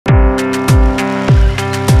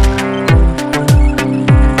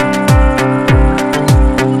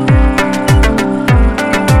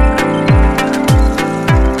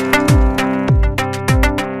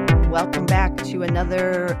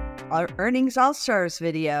our Earnings All-Stars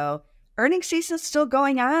video. Earnings season's still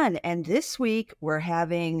going on, and this week we're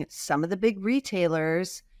having some of the big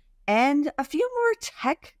retailers and a few more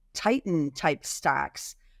tech titan type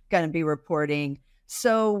stocks going to be reporting.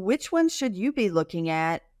 So which one should you be looking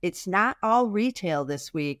at? It's not all retail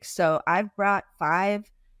this week. So I've brought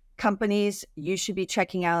 5 companies you should be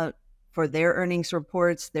checking out for their earnings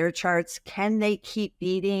reports, their charts. Can they keep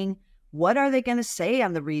beating? What are they going to say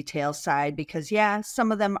on the retail side? Because, yeah,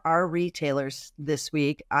 some of them are retailers this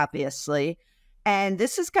week, obviously. And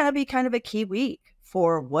this is going to be kind of a key week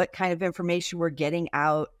for what kind of information we're getting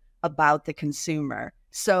out about the consumer.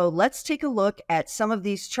 So let's take a look at some of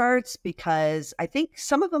these charts because I think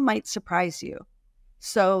some of them might surprise you.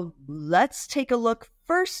 So let's take a look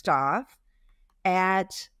first off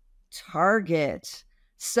at Target.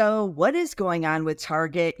 So what is going on with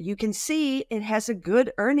Target? You can see it has a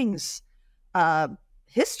good earnings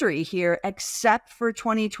history here, except for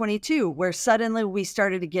 2022, where suddenly we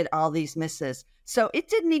started to get all these misses. So it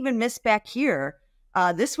didn't even miss back here.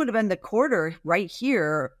 This would have been the quarter right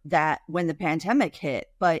here that when the pandemic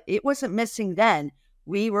hit, but it wasn't missing then.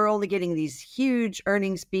 We were only getting these huge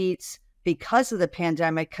earnings beats because of the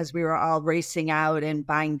pandemic, because we were all racing out and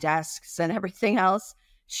buying desks and everything else.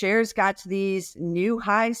 Shares got to these new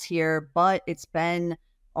highs here, but it's been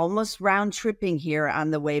almost round tripping here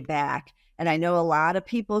on the way back. And I know a lot of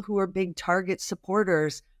people who are big Target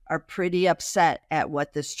supporters are pretty upset at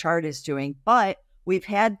what this chart is doing. But we've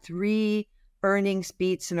had 3 earnings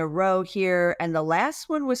beats in a row here, and the last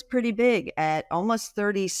one was pretty big at almost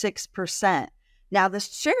 36%. Now, the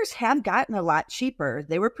shares have gotten a lot cheaper.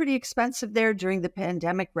 They were pretty expensive there during the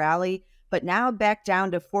pandemic rally, but now back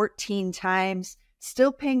down to 14 times.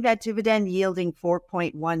 Still paying that dividend, yielding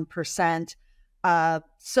 4.1%.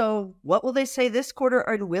 So what will they say this quarter,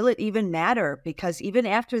 or will it even matter? Because even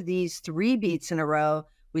after these 3 beats in a row,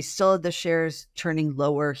 we still have the shares turning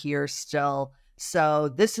lower here still. So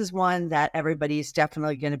this is one that everybody's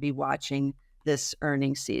definitely going to be watching this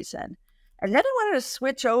earnings season. And then I wanted to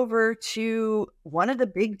switch over to one of the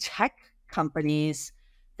big tech companies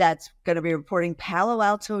that's going to be reporting, Palo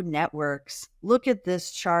Alto Networks. Look at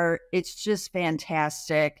this chart. It's just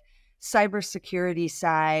fantastic. Cybersecurity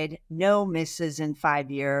side, no misses in 5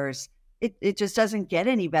 years. It just doesn't get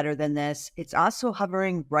any better than this. It's also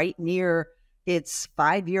hovering right near its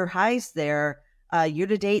 5-year highs there. Year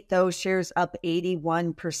to date, though, shares up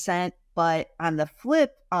 81%. But on the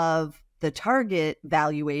flip of the target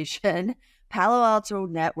valuation, Palo Alto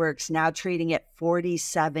Networks now trading at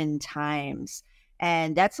 47 times.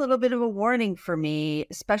 And that's a little bit of a warning for me,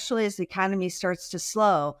 especially as the economy starts to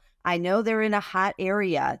slow. I know they're in a hot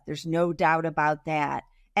area. There's no doubt about that.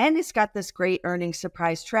 And it's got this great earnings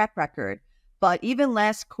surprise track record. But even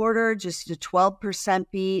last quarter, just a 12%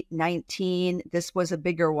 beat, 19. This was a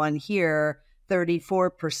bigger one here,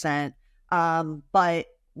 34%. But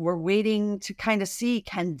we're waiting to kind of see,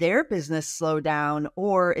 can their business slow down?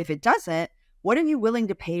 Or if it doesn't, what are you willing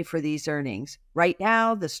to pay for these earnings? Right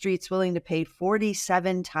now, the street's willing to pay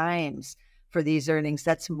 47 times for these earnings.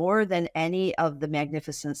 That's more than any of the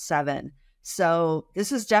Magnificent Seven. So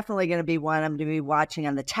this is definitely going to be one I'm going to be watching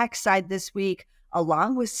on the tech side this week,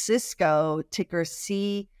 along with Cisco, ticker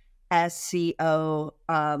CSCO,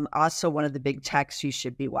 also one of the big techs you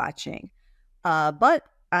should be watching. But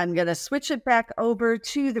I'm going to switch it back over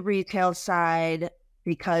to the retail side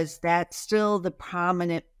because that's still the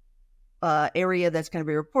prominent area that's going to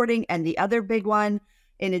be reporting. And the other big one,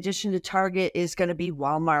 in addition to Target, is going to be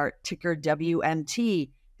Walmart, ticker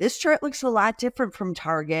WMT. This chart looks a lot different from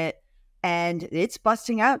Target, and it's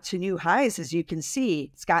busting out to new highs, as you can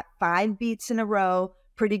see. It's got 5 beats in a row,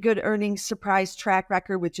 pretty good earnings surprise track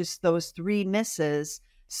record with just those 3 misses.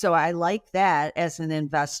 So I like that as an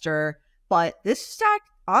investor. But this stock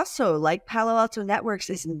also, like Palo Alto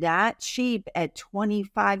Networks, is not cheap at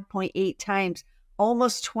 25.8 times,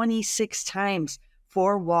 almost 26 times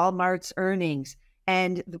for Walmart's earnings.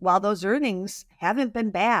 And while those earnings haven't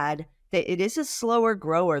been bad, it is a slower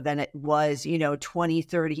grower than it was, 20,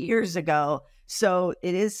 30 years ago. So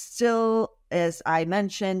it is still, as I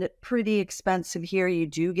mentioned, pretty expensive here. You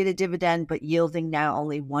do get a dividend, but yielding now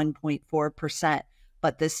only 1.4%.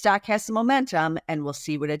 But this stock has some momentum, and we'll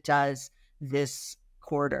see what it does this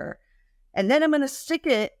quarter. And then I'm going to stick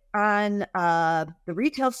it on the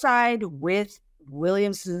retail side with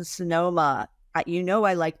Williams-Sonoma.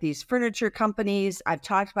 I like these furniture companies. I've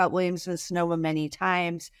talked about Williams-Sonoma many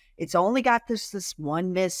times. It's only got this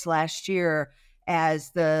one miss last year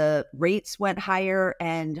as the rates went higher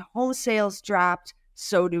and home sales dropped.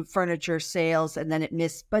 So do furniture sales. And then it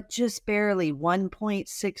missed, but just barely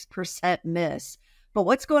 1.6% miss. But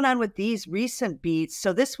what's going on with these recent beats?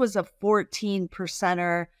 So this was a 14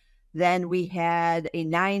 percenter. Then we had a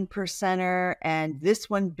 9 percenter, and this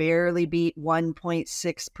one barely beat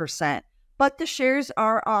 1.6%. But the shares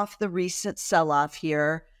are off the recent sell-off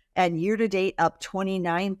here, and year-to-date up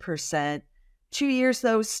 29%. 2 years,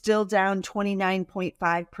 though, still down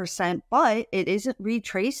 29.5%, but it isn't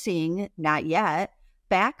retracing, not yet,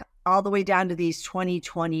 back all the way down to these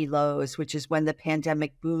 2020 lows, which is when the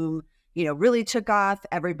pandemic boom, really took off.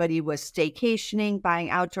 Everybody was staycationing, buying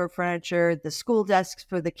outdoor furniture, the school desks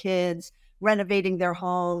for the kids, renovating their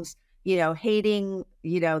homes, hating,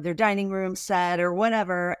 their dining room set or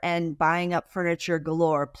whatever, and buying up furniture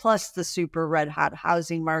galore. Plus the super red hot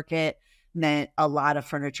housing market meant a lot of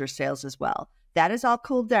furniture sales as well. That is all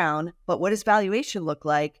cooled down, but what does valuation look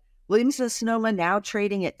like? Williams-Sonoma now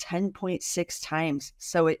trading at 10.6 times.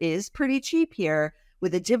 So it is pretty cheap here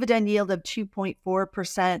with a dividend yield of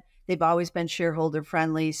 2.4%. They've always been shareholder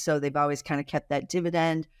friendly, so they've always kind of kept that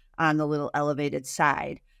dividend on the little elevated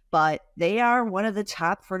side. But they are one of the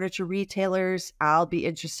top furniture retailers. I'll be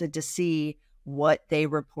interested to see what they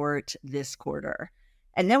report this quarter.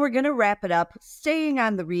 And then we're going to wrap it up, staying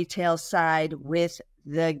on the retail side with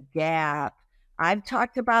the Gap. I've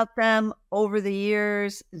talked about them over the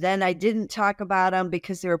years. Then I didn't talk about them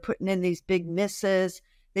because they were putting in these big misses.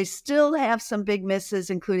 They still have some big misses,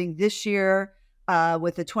 including this year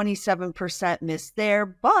with a 27% miss there.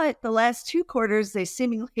 But the last 2 quarters, they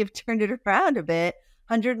seemingly have turned it around a bit.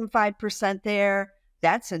 105% there.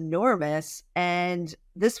 That's enormous. And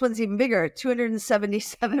this one's even bigger,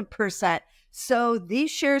 277%. So these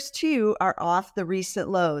shares, too, are off the recent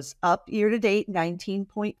lows, up year-to-date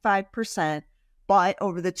 19.5%. But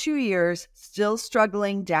over the 2 years, still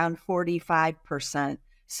struggling, down 45%.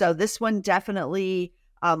 So this one definitely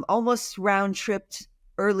almost round-tripped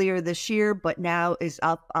earlier this year, but now is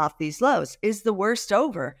up off these lows. Is the worst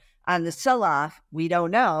over? On the sell-off, we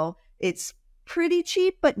don't know. It's pretty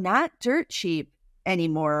cheap, but not dirt cheap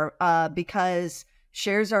anymore because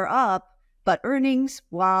shares are up, but earnings,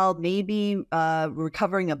 while maybe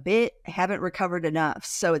recovering a bit, haven't recovered enough.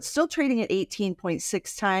 So it's still trading at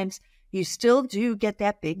 18.6 times. You still do get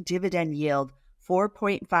that big dividend yield,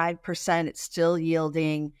 4.5%. It's still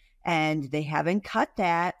yielding, and they haven't cut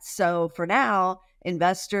that. So for now,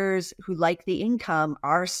 investors who like the income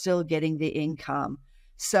are still getting the income.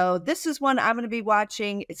 So this is one I'm going to be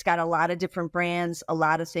watching. It's got a lot of different brands, a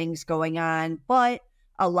lot of things going on, but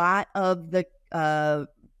a lot of the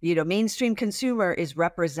mainstream consumer is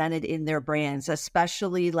represented in their brands,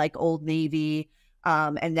 especially like Old Navy.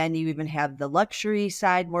 And then you even have the luxury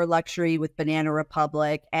side, more luxury with Banana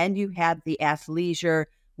Republic, and you have the athleisure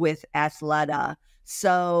with Athleta.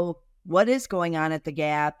 So what is going on at the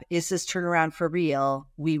Gap? Is this turnaround for real?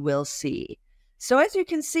 We will see. So as you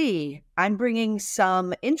can see, I'm bringing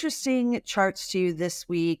some interesting charts to you this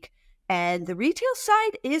week, and the retail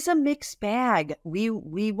side is a mixed bag. We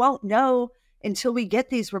won't know until we get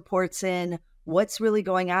these reports in what's really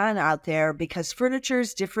going on out there, because furniture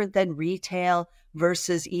is different than retail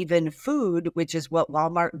versus even food, which is what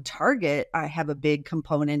Walmart and Target have a big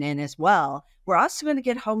component in as well. We're also going to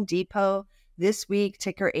get Home Depot this week,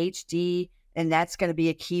 ticker HD, and that's going to be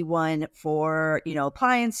a key one for,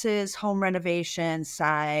 appliances, home renovation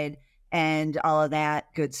side, and all of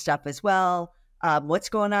that good stuff as well. What's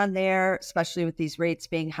going on there, especially with these rates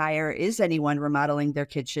being higher? Is anyone remodeling their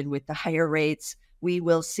kitchen with the higher rates? We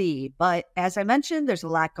will see. But as I mentioned, there's a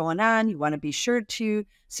lot going on. You want to be sure to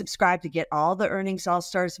subscribe to get all the Earnings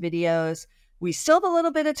All-Stars videos. We still have a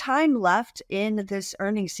little bit of time left in this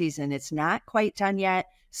earnings season. It's not quite done yet.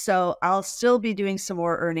 So I'll still be doing some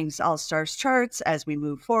more Earnings All-Stars charts as we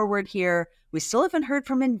move forward here. We still haven't heard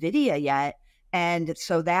from NVIDIA yet. And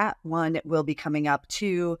so that one will be coming up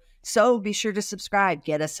too. So be sure to subscribe.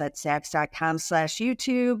 Get us at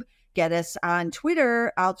Zacks.com/YouTube. Get us on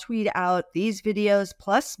Twitter. I'll tweet out these videos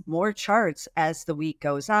plus more charts as the week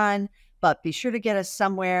goes on. But be sure to get us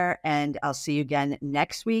somewhere, and I'll see you again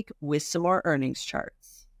next week with some more earnings charts.